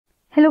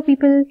Hello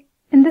people,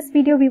 in this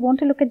video we want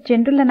to look at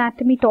general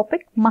anatomy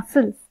topic,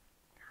 muscles.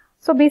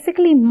 So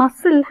basically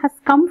muscle has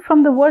come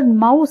from the word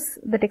mouse,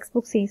 the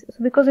textbook says,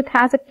 so because it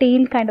has a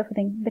tail kind of a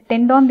thing. The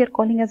tendon they are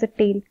calling as a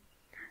tail.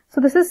 So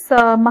this is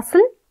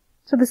muscle.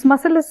 So this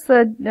muscle is,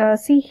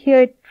 see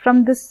here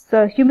from this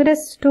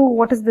humerus to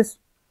what is this?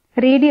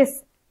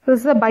 Radius. So this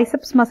is a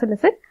biceps muscle,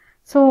 is it?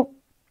 So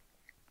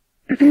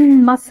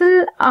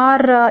muscle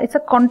are, it's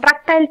a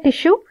contractile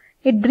tissue.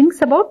 It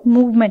brings about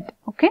movement,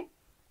 okay?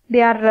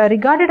 They are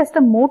regarded as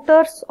the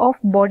motors of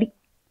body.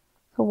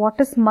 So what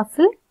is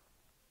muscle?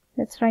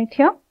 Let's write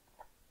here.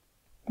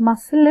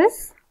 Muscle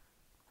is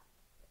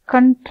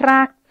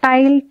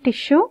contractile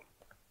tissue.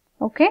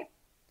 Okay.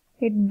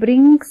 It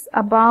brings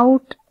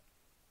about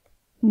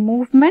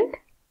movement.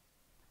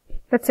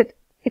 That's it.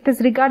 It is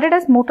regarded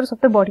as motors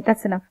of the body.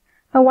 That's enough.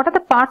 Now what are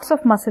the parts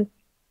of muscle?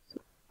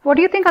 What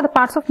do you think are the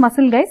parts of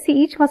muscle, guys? See,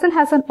 each muscle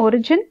has an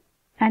origin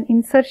and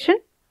insertion.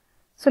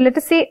 So let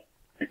us say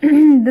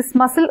this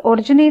muscle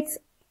originates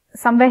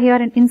somewhere here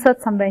and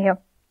inserts somewhere here.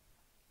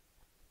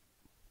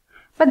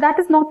 But that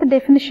is not the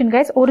definition,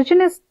 guys.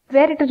 Origin is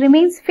where it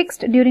remains fixed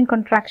during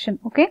contraction,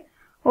 okay?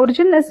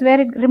 Origin is where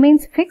it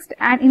remains fixed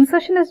and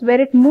insertion is where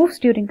it moves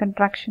during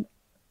contraction.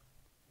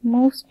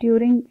 Moves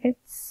during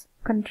its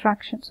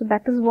contraction. So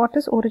that is what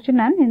is origin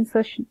and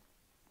insertion.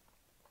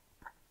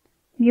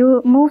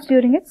 Moves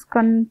during its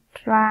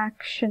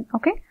contraction,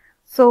 okay?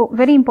 So,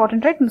 very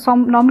important, right? So,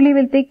 normally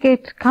we'll think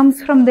it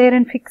comes from there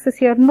and fixes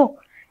here. No.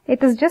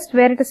 It is just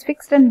where it is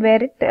fixed and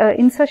where it,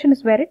 insertion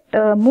is where it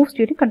moves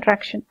during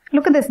contraction.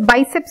 Look at this,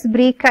 biceps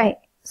brachii.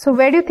 So,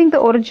 where do you think the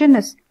origin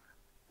is?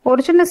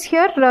 Origin is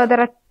here. There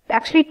are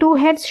actually two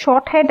heads,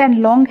 short head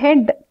and long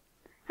head.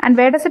 And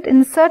where does it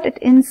insert? It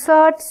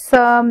inserts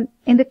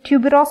in the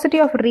tuberosity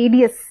of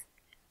radius.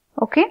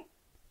 Okay?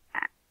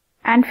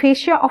 And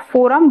fascia of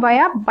forearm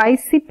via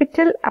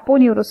bicipital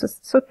aponeurosis.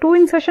 So, two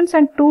insertions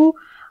and two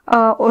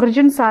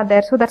origins are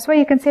there. So that's why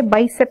you can say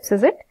biceps,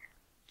 is it?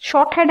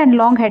 Short head and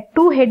long head.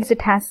 Two heads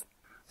it has.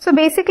 So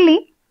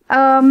basically,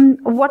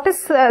 what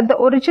is the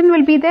origin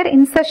will be there,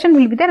 insertion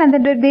will be there, and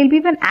then there will be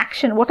an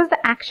action. What is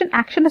the action?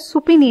 Action is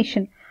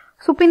supination.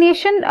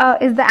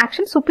 Supination is the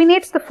action,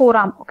 supinates the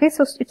forearm. Okay,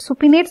 so it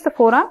supinates the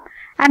forearm,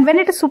 and when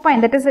it is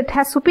supine, that is it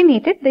has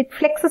supinated, it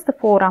flexes the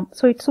forearm.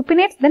 So it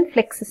supinates, then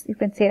flexes, you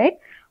can say, right?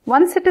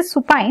 Once it is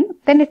supine,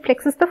 then it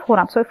flexes the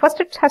forearm. So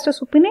first it has to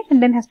supinate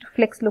and then has to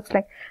flex, looks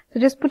like. So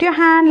just put your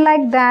hand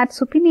like that,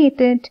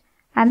 supinate it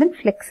and then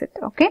flex it,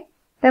 okay?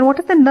 Then what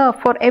is the nerve?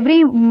 For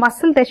every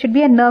muscle there should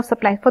be a nerve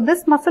supply. For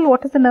this muscle,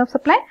 what is the nerve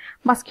supply?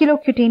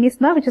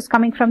 Musculocutaneous nerve, which is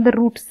coming from the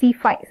root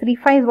C5.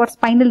 C5 is what?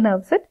 Spinal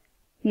nerve, is it?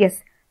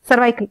 Yes,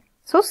 cervical.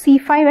 So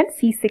C5 and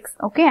C6,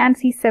 okay? And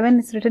C7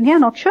 is written here,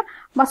 not sure.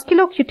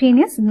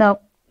 Musculocutaneous nerve.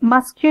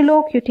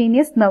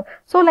 Musculocutaneous nerve.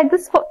 So like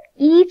this for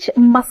each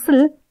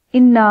muscle,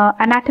 in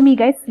anatomy,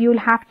 guys, you will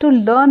have to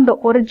learn the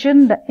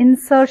origin, the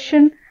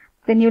insertion,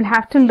 then you'll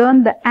have to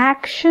learn the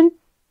action,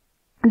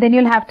 then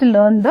you'll have to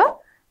learn the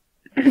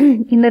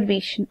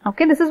innervation.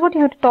 Okay, this is what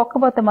you have to talk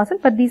about the muscle,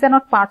 but these are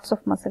not parts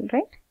of muscle,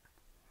 right?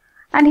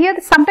 And here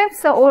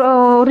sometimes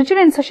origin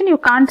and insertion, you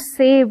can't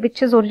say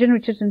which is origin,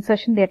 which is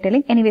insertion, they are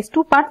telling. Anyways,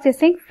 two parts, they are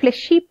saying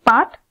fleshy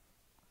part.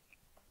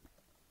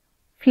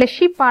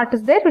 Fleshy part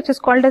is there, which is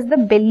called as the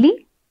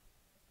belly.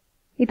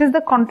 It is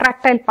the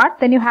contractile part.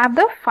 Then you have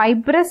the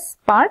fibrous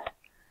part,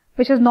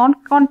 which is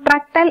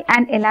non-contractile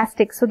and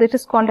elastic. So that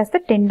is called as the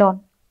tendon.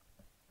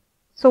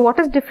 So what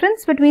is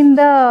difference between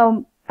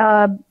the,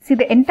 see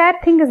the entire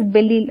thing is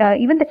belly,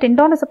 even the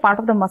tendon is a part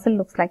of the muscle,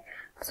 looks like.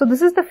 So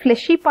this is the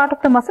fleshy part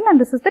of the muscle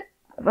and this is the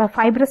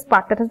fibrous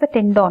part, that is the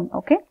tendon,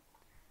 okay.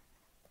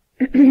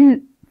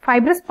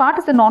 Fibrous part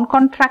is the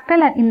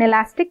non-contractile and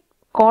inelastic,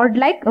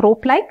 cord-like,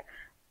 rope-like.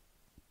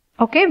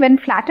 Okay, when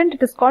flattened,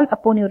 it is called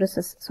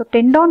aponeurosis. So,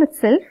 tendon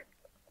itself,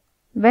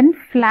 when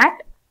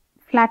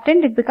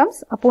flattened, it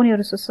becomes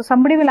aponeurosis. So,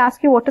 somebody will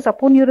ask you what is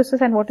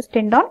aponeurosis and what is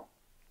tendon.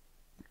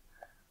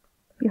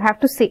 You have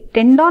to say,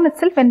 tendon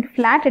itself, when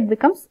flat,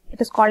 it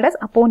is called as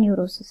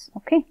aponeurosis.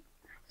 Okay.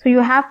 So,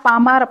 you have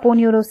palmar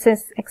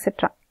aponeurosis,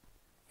 etc.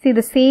 See,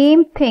 the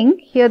same thing,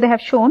 here they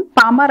have shown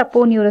palmar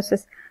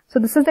aponeurosis. So,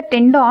 this is the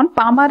tendon.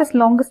 Palmar is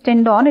longest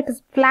tendon. It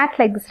is flat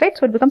like this, right?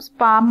 So, it becomes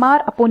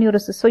palmar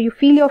aponeurosis. So, you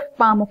feel your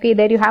palm. Okay,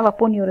 there you have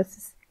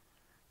aponeurosis.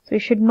 So, you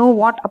should know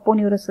what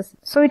aponeurosis is.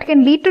 So, it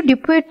can lead to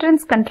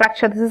Dupuytren's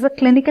contracture. This is a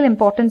clinical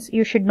importance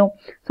you should know.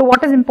 So,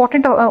 what is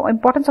importance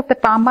of the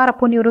palmar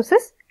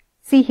aponeurosis?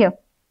 See here.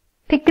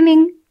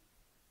 Thickening.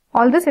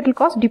 All this, it will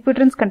cause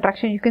Dupuytren's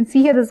contraction. You can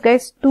see here, this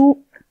guy's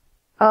two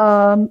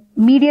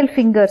medial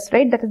fingers,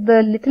 right? That is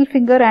the little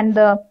finger and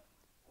the,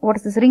 what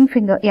is this, ring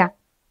finger? Yeah.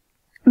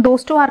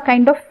 Those two are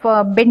kind of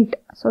bent.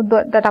 So,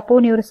 that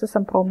aponeurosis,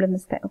 some problem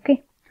is there.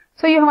 Okay.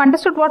 So, you have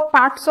understood what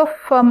parts of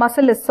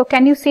muscle is. So,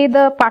 can you say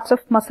the parts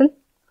of muscle?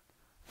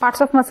 Parts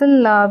of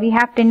muscle, we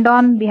have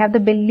tendon, we have the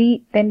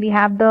belly, then we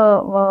have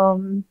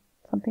the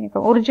something like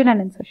origin and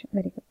insertion.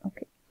 Very good.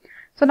 Okay.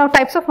 So, now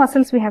types of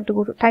muscles we have to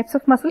go to. Types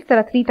of muscles, there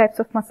are three types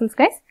of muscles,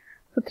 guys.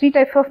 So, three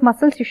types of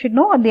muscles you should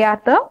know. They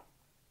are the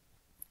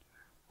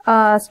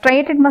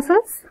striated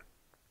muscles,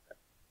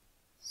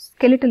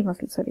 skeletal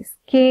muscles, sorry,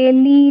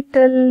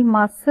 skeletal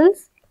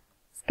muscles.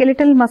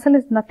 Skeletal muscle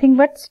is nothing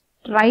but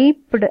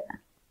striped,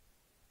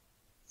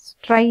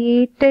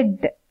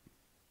 striated,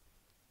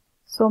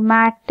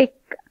 somatic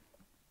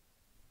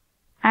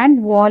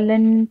and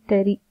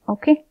voluntary.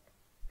 Okay.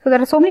 So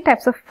there are so many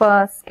types of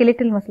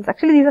skeletal muscles.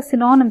 Actually, these are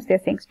synonyms they are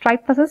saying.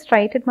 Striped muscles,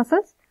 striated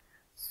muscles,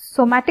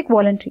 somatic,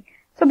 voluntary.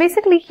 So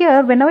basically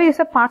here, whenever you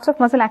say parts of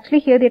muscle, actually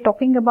here they are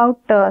talking about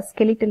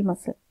skeletal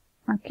muscle.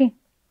 Okay.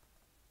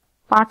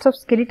 Parts of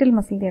skeletal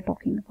muscle they are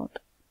talking about.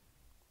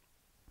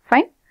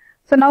 Fine.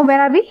 So now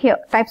where are we? Here.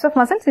 Types of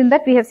muscles. In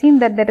that we have seen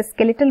that there is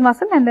skeletal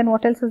muscle, and then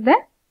what else is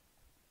there?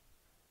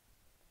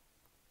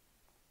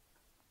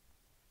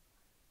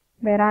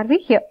 Where are we?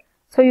 Here.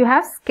 So you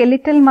have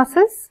skeletal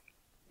muscles,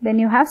 then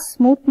you have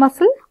smooth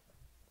muscle,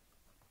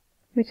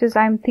 which is,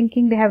 I am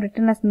thinking they have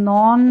written as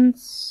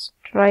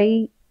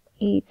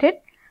non-striated.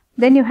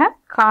 Then you have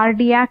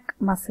cardiac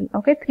muscle.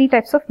 Okay, 3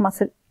 types of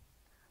muscle.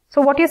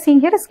 So what you are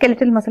seeing here is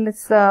skeletal muscle.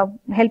 It's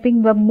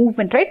helping the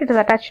movement, right? It is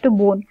attached to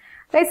bone.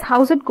 Guys,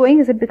 how's it going?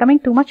 Is it becoming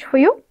too much for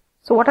you?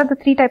 So what are the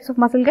 3 types of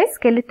muscle, guys?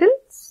 Skeletal,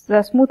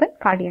 smooth and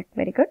cardiac.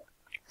 Very good.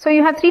 So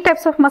you have 3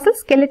 types of muscles: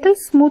 skeletal,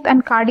 smooth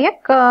and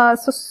cardiac.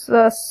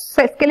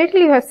 Skeletal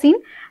you have seen.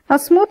 Now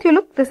smooth, you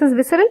look, this is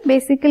visceral.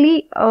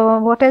 Basically,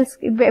 what else?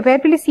 Where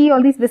will you see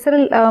all these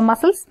visceral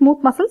muscles?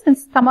 Smooth muscles in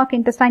stomach,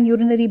 intestine,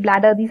 urinary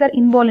bladder. These are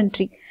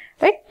involuntary,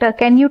 right?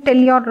 Can you tell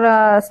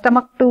your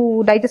stomach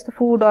to digest the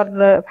food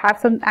or have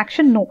some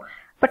action? No.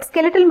 But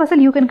skeletal muscle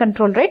you can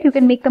control, right? You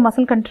can make the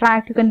muscle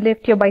contract, you can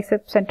lift your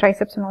biceps and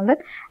triceps and all that.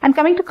 And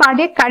coming to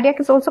cardiac,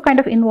 cardiac is also kind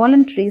of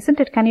involuntary, isn't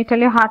it? Can you tell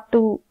your heart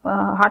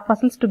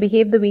muscles to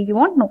behave the way you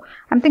want? No.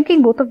 I'm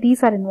thinking both of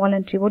these are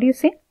involuntary. What do you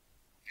say?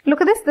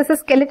 Look at this. This is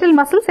skeletal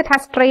muscles. It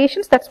has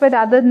striations. That's why the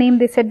other name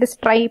they said is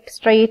striped,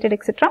 striated,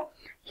 etc.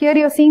 Here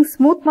you're seeing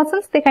smooth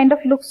muscles. They kind of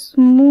look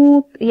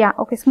smooth. Yeah,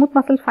 okay, smooth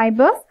muscle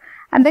fibers.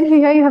 And then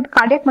here you have the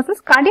cardiac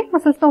muscles. Cardiac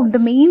muscles, now the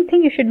main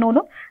thing you should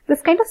know,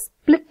 this kind of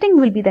splitting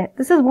will be there.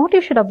 This is what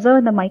you should observe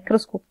in the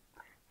microscope.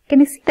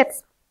 Can you see that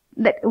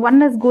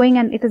one is going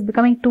and it is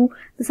becoming 2?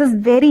 This is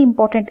very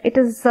important. It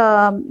is,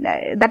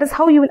 that is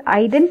how you will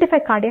identify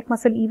cardiac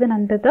muscle even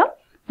under the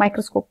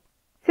microscope.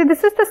 See,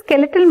 this is the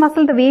skeletal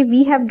muscle the way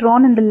we have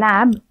drawn in the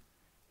lab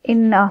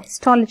in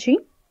histology.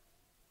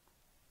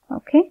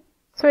 Okay.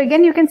 So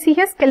again you can see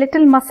here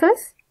skeletal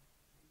muscles.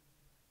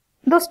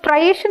 Those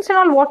striations and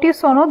all what you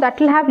saw, no, that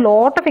will have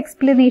lot of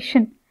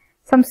explanation.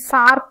 Some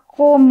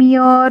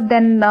sarcomere,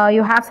 then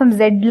you have some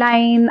Z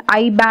line,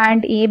 I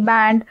band, A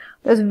band.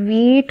 There's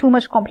way too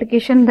much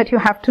complication that you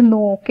have to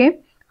know, okay?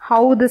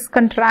 How this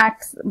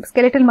contracts,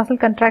 skeletal muscle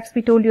contracts,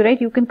 we told you,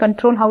 right? You can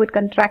control how it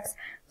contracts.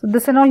 So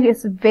this and all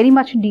is very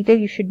much in detail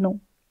you should know.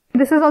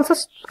 This is also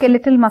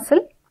skeletal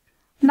muscle.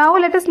 Now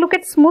let us look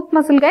at smooth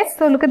muscle, guys.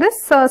 So look at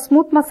this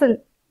smooth muscle.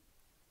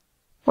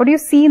 What do you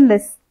see in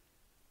this?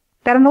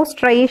 There are no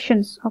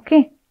striations,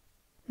 okay.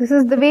 This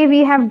is the way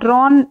we have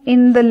drawn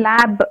in the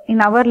lab, in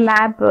our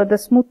lab, the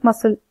smooth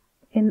muscle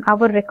in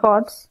our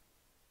records.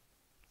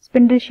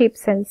 Spindle shaped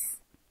cells.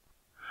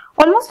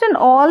 Almost in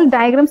all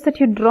diagrams that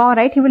you draw,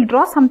 right, you will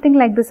draw something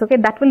like this, okay.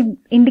 That will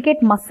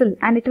indicate muscle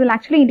and it will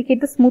actually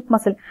indicate the smooth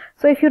muscle.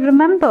 So if you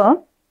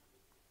remember,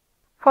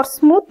 for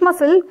smooth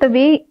muscle, the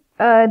way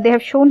they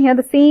have shown here,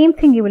 the same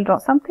thing you will draw.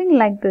 Something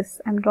like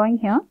this, I'm drawing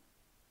here.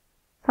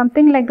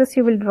 Something like this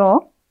you will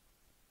draw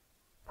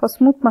for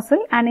smooth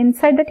muscle, and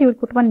inside that you will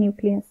put one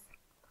nucleus.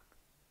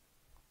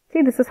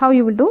 See, this is how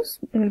you will do,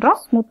 you will draw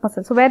smooth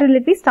muscle. So where will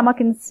it be? Stomach,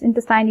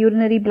 intestine,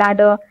 urinary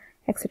bladder,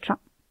 etc.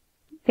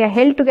 They are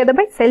held together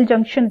by cell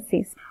junction, it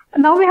says.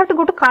 Now we have to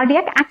go to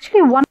cardiac.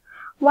 Actually, one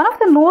of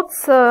the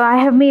notes I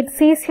have made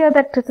says here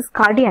that it is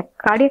cardiac.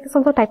 Cardiac is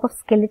also a type of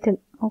skeletal.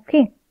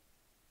 Okay.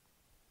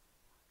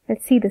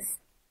 Let's see this.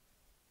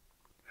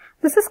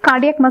 This is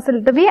cardiac muscle.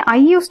 The way I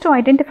used to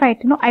identify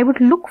it, I would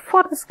look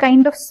for this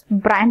kind of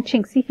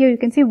branching. See here, you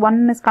can see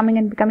one is coming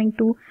and becoming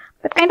 2.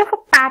 That kind of a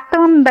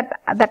pattern that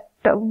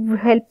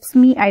helps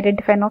me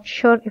identify. Not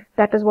sure if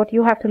that is what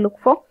you have to look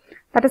for.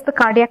 That is the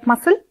cardiac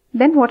muscle.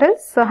 Then what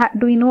else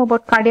do we know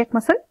about cardiac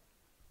muscle?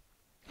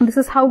 This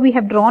is how we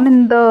have drawn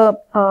in the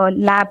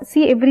lab.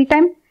 See, every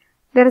time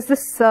there is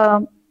this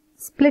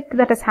split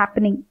that is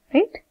happening,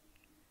 right?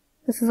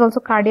 This is also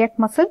cardiac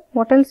muscle.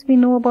 What else we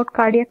know about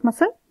cardiac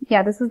muscle?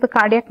 Yeah, this is the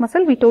cardiac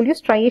muscle. We told you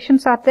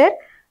striations are there.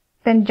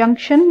 Then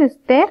junction is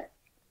there.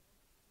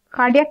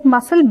 Cardiac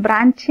muscle,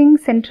 branching,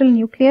 central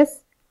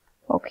nucleus.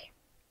 Okay.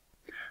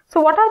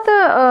 So what are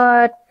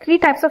the 3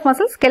 types of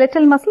muscles?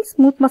 Skeletal muscle,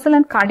 smooth muscle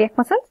and cardiac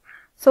muscles.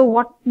 So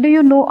what do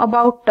you know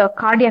about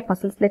cardiac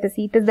muscles? Let us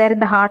see. It is there in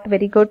the heart.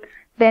 Very good.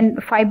 Then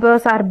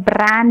fibers are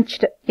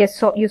branched. Yes,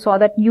 so you saw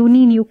that,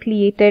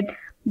 uninucleated.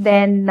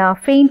 Then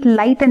faint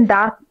light and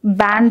dark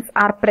bands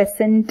are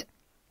present.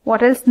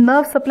 What else?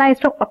 Nerve supply is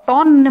from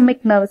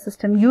autonomic nervous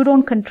system. You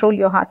don't control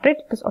your heart, right?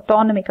 It is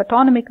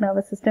autonomic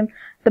nervous system.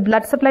 The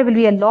blood supply will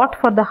be a lot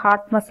for the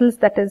heart muscles,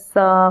 that is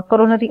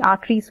coronary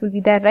arteries will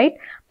be there, right?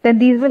 Then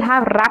these will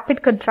have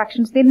rapid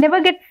contractions. They never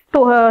get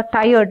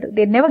tired.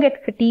 They never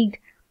get fatigued,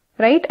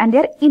 right? And they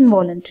are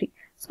involuntary.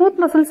 Smooth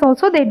muscles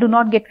also, they do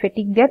not get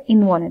fatigued. They are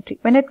involuntary.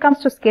 When it comes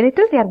to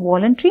skeletal, they are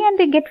voluntary and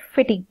they get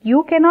fatigued.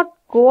 You cannot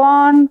go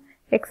on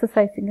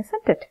exercising,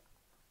 isn't it?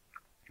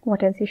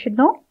 What else you should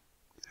know?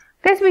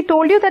 Guys, we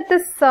told you that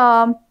this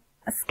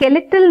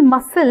skeletal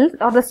muscle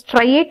or the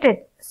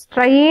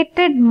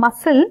striated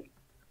muscle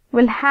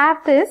will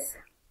have this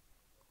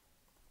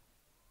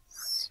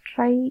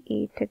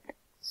striated.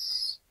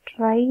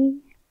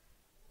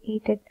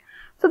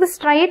 So the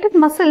striated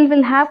muscle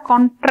will have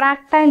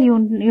contractile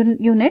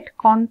unit.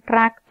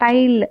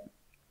 Contractile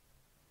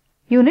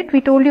unit,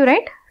 we told you,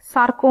 right?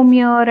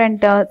 Sarcomere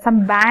and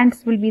some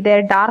bands will be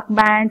there, dark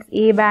bands,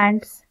 A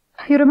bands.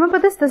 You remember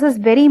this? This is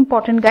very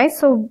important, guys.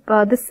 So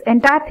this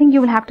entire thing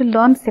you will have to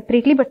learn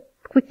separately, but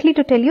quickly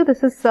to tell you,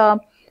 this is the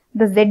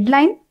Z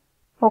line,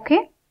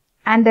 okay?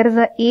 And there is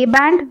a A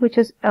band, which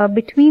is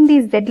between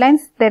these Z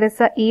lines, there is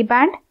a A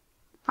band.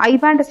 I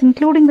band is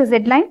including the Z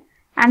line,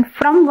 and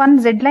from one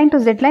Z line to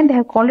Z line, they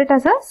have called it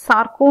as a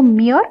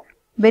sarcomere.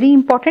 Very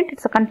important.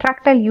 It's a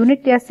contractile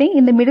unit they are saying.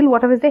 In the middle,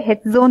 whatever is the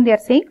head zone they are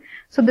saying.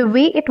 So the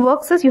way it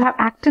works is you have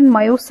actin,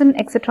 myosin,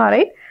 etc.,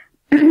 right?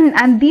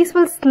 And these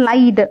will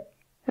slide,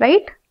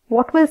 right?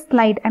 What will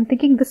slide? I'm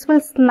thinking this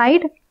will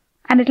slide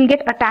and it will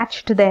get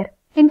attached there.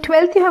 In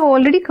 12th, you have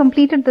already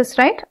completed this,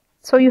 right?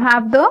 So you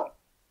have the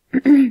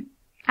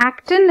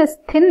actin is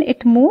thin,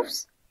 it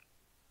moves.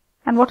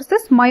 And what is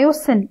this?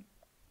 Myosin.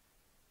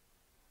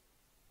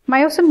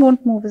 Myosin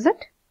won't move, is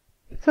it?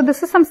 So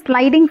this is some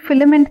sliding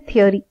filament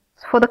theory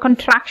for the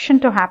contraction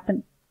to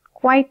happen.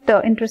 Quite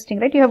interesting,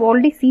 right? You have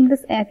already seen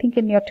this, I think,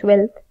 in your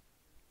 12th.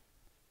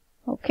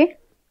 Okay.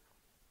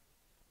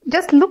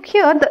 Just look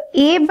here, the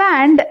A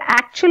band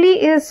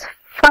actually is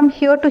from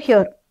here to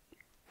here,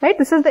 right?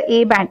 This is the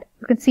A band.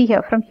 You can see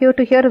here, from here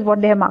to here is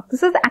what they have marked.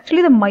 This is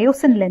actually the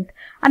myosin length,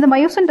 and the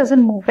myosin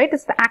doesn't move, right?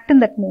 It's the actin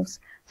that moves.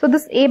 So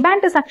this A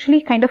band is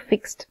actually kind of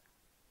fixed.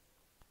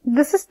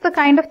 This is the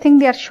kind of thing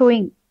they are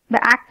showing.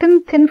 The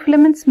actin thin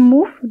filaments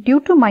move due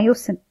to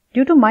myosin.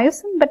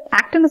 But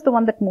actin is the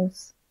one that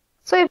moves.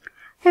 So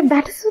if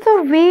that is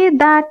the way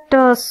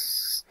that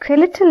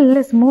skeletal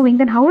is moving,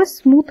 then how is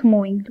smooth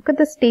moving? Look at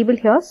this table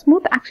here.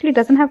 Smooth actually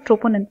doesn't have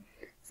troponin.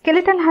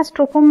 Skeletal has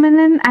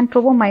tropominin and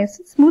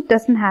tropomyosin. Smooth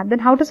doesn't have. Then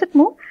how does it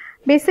move?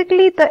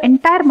 Basically, the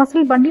entire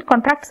muscle bundle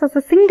contracts as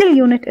a single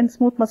unit in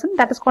smooth muscle.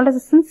 That is called as a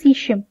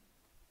syncytium.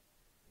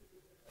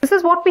 This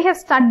is what we have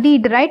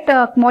studied, right?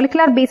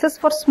 Molecular basis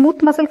for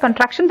smooth muscle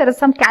contraction. There is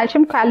some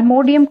calcium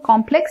calmodium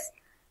complex,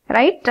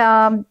 right?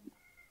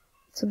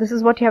 So this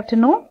is what you have to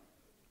know.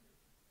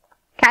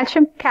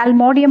 Calcium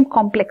calmodium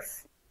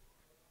complex.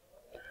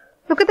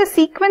 Look at the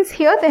sequence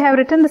here. They have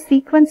written the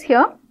sequence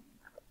here.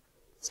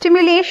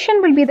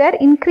 Stimulation will be there.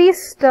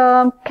 Increased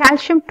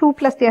calcium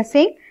 2+, they are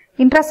saying.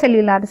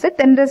 Intracellular, is it?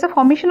 Then there is a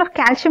formation of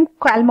calcium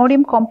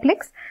calmodium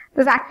complex.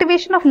 There is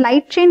activation of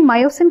light chain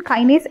myosin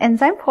kinase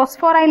enzyme,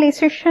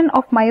 phosphorylation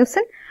of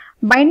myosin,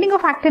 binding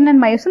of actin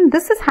and myosin.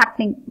 This is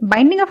happening.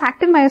 Binding of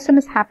actin myosin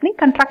is happening.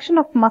 Contraction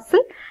of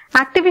muscle,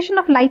 activation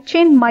of light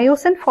chain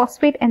myosin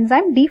phosphate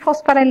enzyme,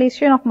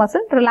 dephosphorylation of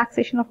muscle,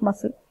 relaxation of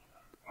muscle.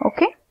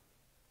 Okay.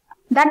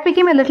 That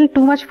became a little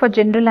too much for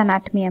general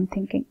anatomy, I'm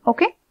thinking.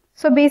 Okay.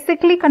 So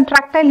basically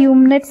contractile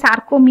unit,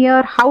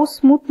 sarcomere, how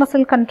smooth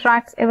muscle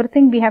contracts,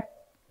 everything we have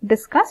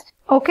discussed.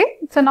 Okay.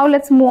 So now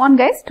let's move on,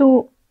 guys,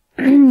 to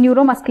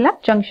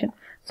neuromuscular junction.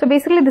 So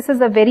basically this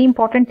is a very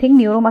important thing,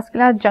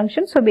 neuromuscular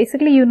junction. So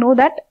basically you know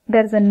that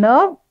there is a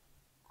nerve,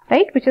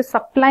 right, which is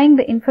supplying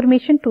the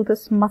information to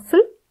this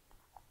muscle.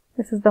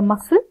 This is the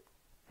muscle,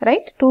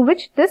 right, to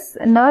which this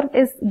nerve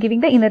is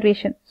giving the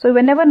innervation. So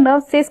whenever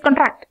nerve says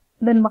contract,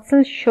 then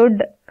muscle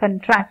should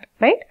contract,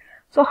 right?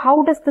 So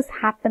how does this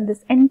happen?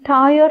 This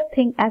entire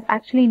thing as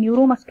actually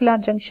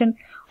neuromuscular junction,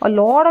 a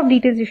lot of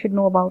details you should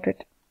know about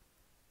it.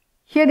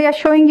 Here they are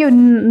showing you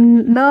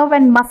nerve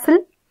and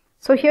muscle.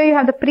 So here you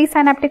have the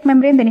presynaptic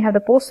membrane, then you have the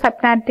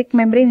postsynaptic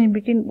membrane, in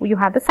between you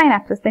have the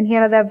synapses. Then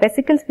here are the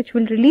vesicles which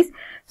will release.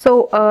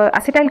 So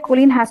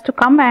acetylcholine has to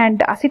come,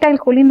 and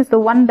acetylcholine is the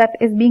one that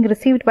is being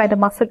received by the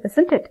muscle,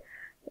 isn't it?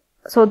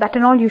 So that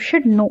and all you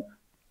should know.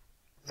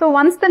 So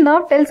once the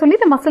nerve tells, only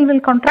the muscle will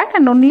contract,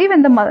 and only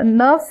when the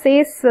nerve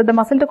says the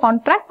muscle to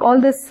contract, all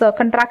this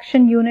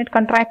contraction unit,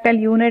 contractile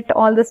unit,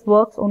 all this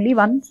works only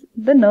once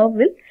the nerve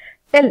will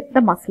tell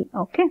the muscle.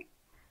 Okay.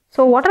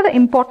 So what are the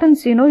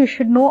importance, you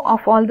should know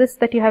of all this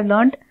that you have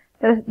learned?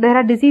 There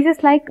are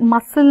diseases like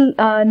muscle,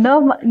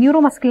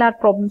 neuromuscular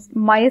problems,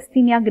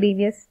 myasthenia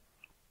gravis.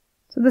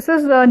 So this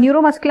is a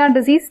neuromuscular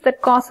disease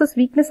that causes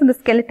weakness in the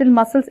skeletal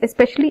muscles,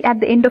 especially at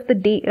the end of the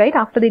day, right,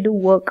 after they do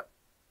work.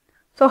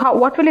 So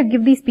what will you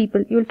give these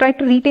people? You will try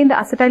to retain the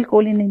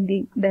acetylcholine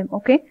in them,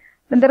 okay?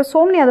 Then there are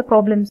so many other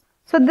problems.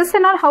 So this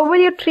and all, how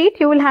will you treat?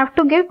 You will have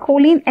to give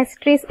choline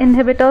esterase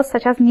inhibitors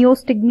such as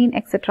neostigmine,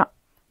 etc.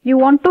 You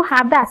want to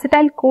have the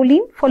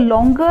acetylcholine for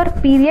longer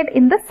period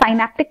in the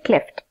synaptic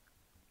cleft.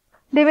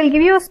 They will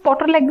give you a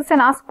spotter like this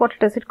and ask what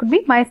it is. It could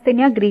be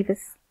myasthenia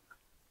gravis.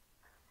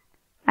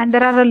 And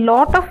there are a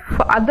lot of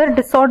other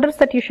disorders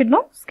that you should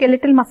know.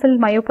 Skeletal muscle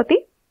myopathy,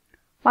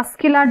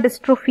 muscular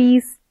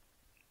dystrophies,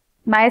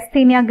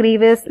 myasthenia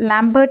gravis,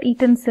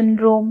 Lambert-Eaton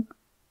syndrome,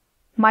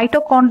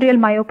 mitochondrial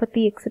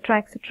myopathy, etc.,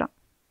 etc.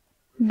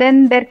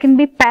 Then there can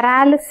be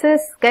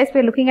paralysis. Guys,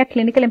 we are looking at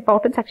clinical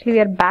importance. Actually, we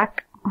are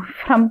back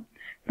from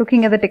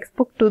looking at the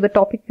textbook to the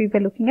topic we were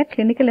looking at,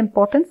 clinical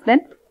importance.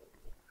 Then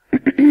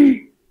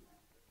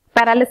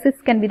paralysis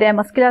can be there,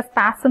 muscular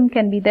spasm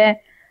can be there,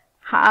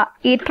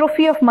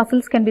 atrophy of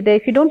muscles can be there.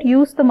 If you don't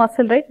use the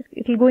muscle, right,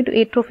 it will go into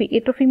atrophy.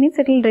 Atrophy means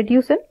it will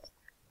reduce in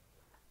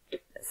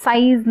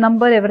size,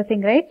 number,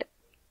 everything, right?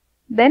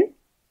 Then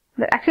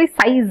actually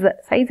size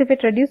if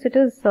it reduces, it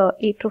is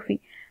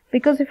atrophy.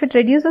 Because if it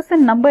reduces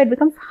in number, it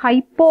becomes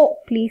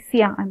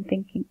hypoplasia, I'm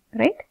thinking,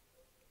 right?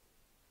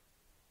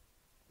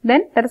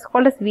 Then that is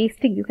called as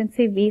wasting. You can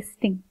say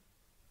wasting.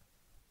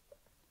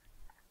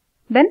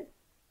 Then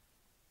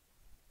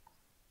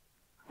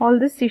all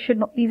this you should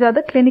know. These are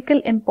the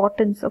clinical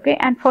importance, okay?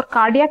 And for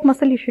cardiac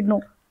muscle, you should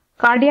know.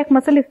 Cardiac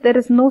muscle, if there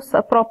is no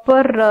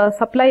proper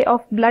supply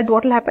of blood,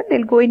 what will happen? They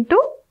will go into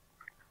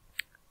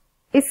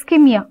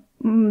ischemia.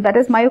 That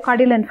is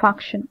myocardial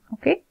infarction,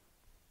 okay?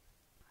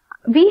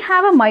 We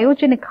have a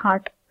myogenic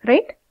heart,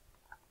 right?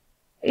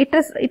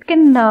 It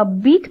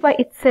can beat by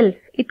itself.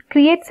 It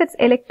creates its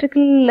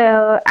electrical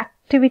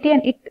activity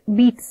and it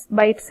beats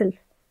by itself,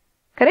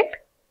 correct?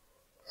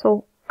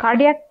 So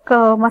cardiac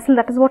muscle,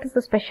 that is what is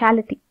the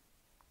speciality.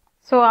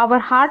 So our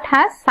heart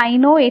has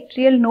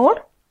sinoatrial node.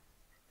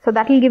 So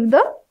that will give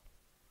the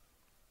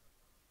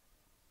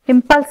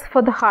impulse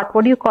for the heart.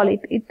 What do you call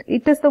it?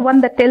 It is the one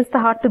that tells the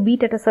heart to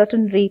beat at a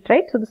certain rate,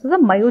 right? So this is a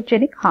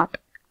myogenic heart.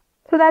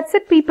 So that's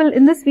it, people.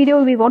 In this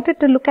video, we wanted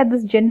to look at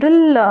this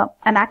general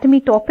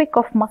anatomy topic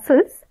of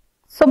muscles.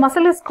 So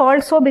muscle is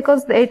called so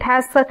because it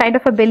has a kind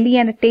of a belly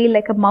and a tail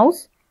like a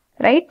mouse,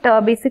 right?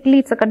 Basically,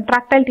 it's a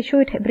contractile tissue.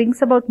 It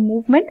brings about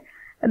movement.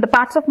 The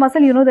parts of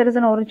muscle, you know, there is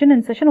an origin,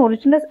 insertion.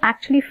 Origin is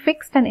actually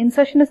fixed and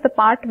insertion is the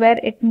part where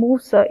it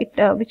moves,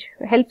 which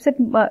helps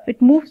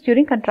it moves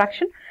during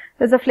contraction.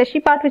 There's a fleshy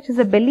part which is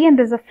a belly and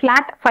there's a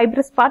flat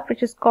fibrous part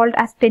which is called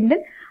as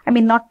tendon. I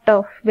mean not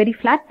very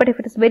flat, but if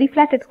it is very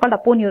flat, it's called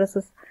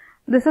aponeurosis.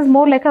 This is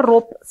more like a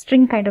rope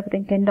string kind of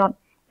thing, tendon.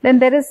 Then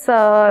there is,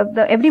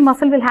 every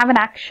muscle will have an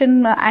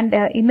action and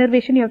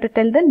innervation. You have to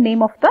tell the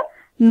name of the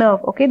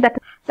nerve, okay? That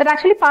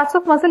actually parts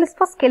of muscle is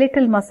for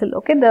skeletal muscle,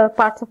 okay? The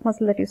parts of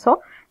muscle that you saw.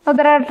 Now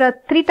there are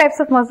three types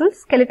of muscles: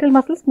 skeletal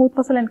muscle, smooth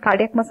muscle and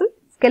cardiac muscle.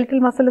 Skeletal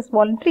muscle is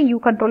voluntary. You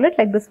control it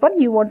like this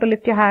one. You want to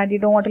lift your hand, you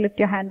don't want to lift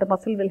your hand, the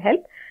muscle will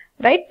help,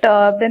 right?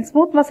 Then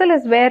smooth muscle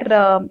is where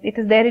it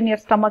is there in your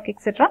stomach,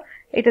 etc.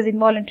 It is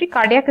involuntary.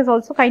 Cardiac is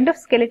also kind of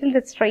skeletal,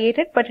 it's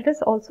striated, but it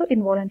is also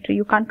involuntary.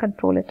 You can't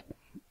control it.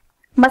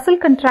 Muscle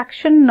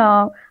contraction,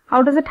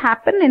 how does it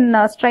happen? In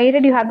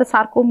striated, you have the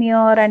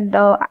sarcomere and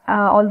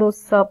all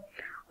those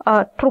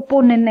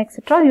troponin,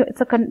 etc.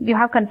 You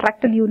have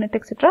contractile unit,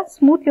 etc.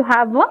 Smooth, you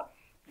have a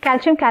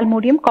calcium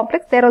calmodium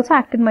complex. There also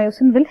actin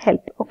myosin will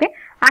help, okay?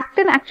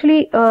 Actin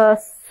actually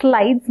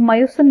slides,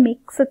 myosin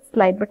makes it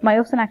slide, but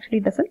myosin actually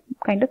doesn't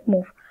kind of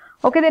move.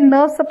 Okay, then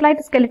nerve supply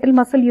to skeletal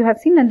muscle you have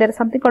seen, and there is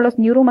something called as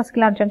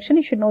neuromuscular junction.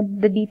 You should know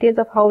the details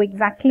of how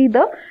exactly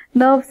the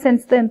nerve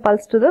sends the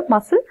impulse to the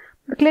muscle.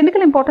 The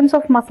clinical importance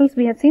of muscles,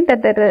 we have seen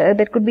that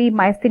there could be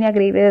myasthenia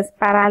gravis,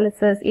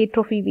 paralysis,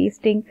 atrophy,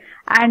 wasting,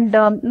 and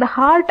the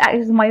heart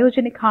is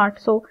myogenic heart.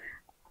 So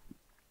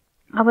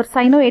our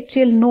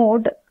sinoatrial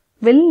node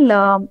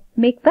will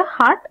make the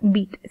heart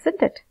beat,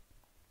 isn't it?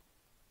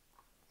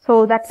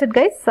 So that's it,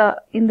 guys,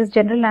 in this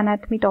general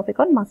anatomy topic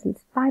on muscles.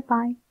 Bye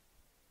bye.